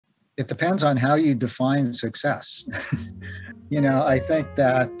It depends on how you define success. I think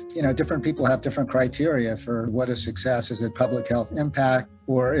that, different people have different criteria for what is success. Is it public health impact,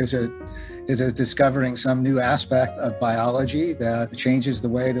 or is it discovering some new aspect of biology that changes the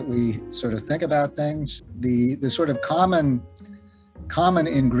way that we sort of think about things? The sort of common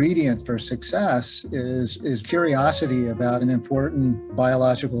ingredient for success is curiosity about an important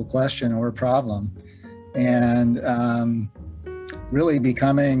biological question or problem, and really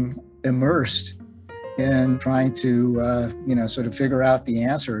becoming immersed in trying to sort of figure out the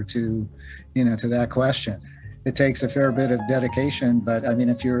answer to that question. It takes a fair bit of dedication, but I mean,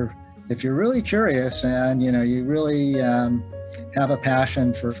 if you're really curious and you really have a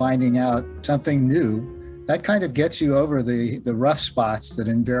passion for finding out something new, that kind of gets you over the rough spots that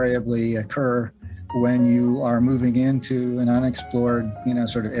invariably occur when you are moving into an unexplored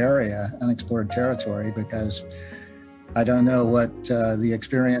sort of area, unexplored territory, because I don't know what the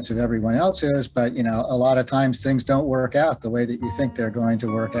experience of everyone else is, but a lot of times things don't work out the way that you think they're going to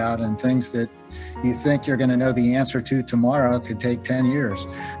work out, and things that you think you're going to know the answer to tomorrow could take 10 years.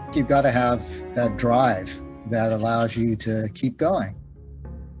 You've got to have that drive that allows you to keep going.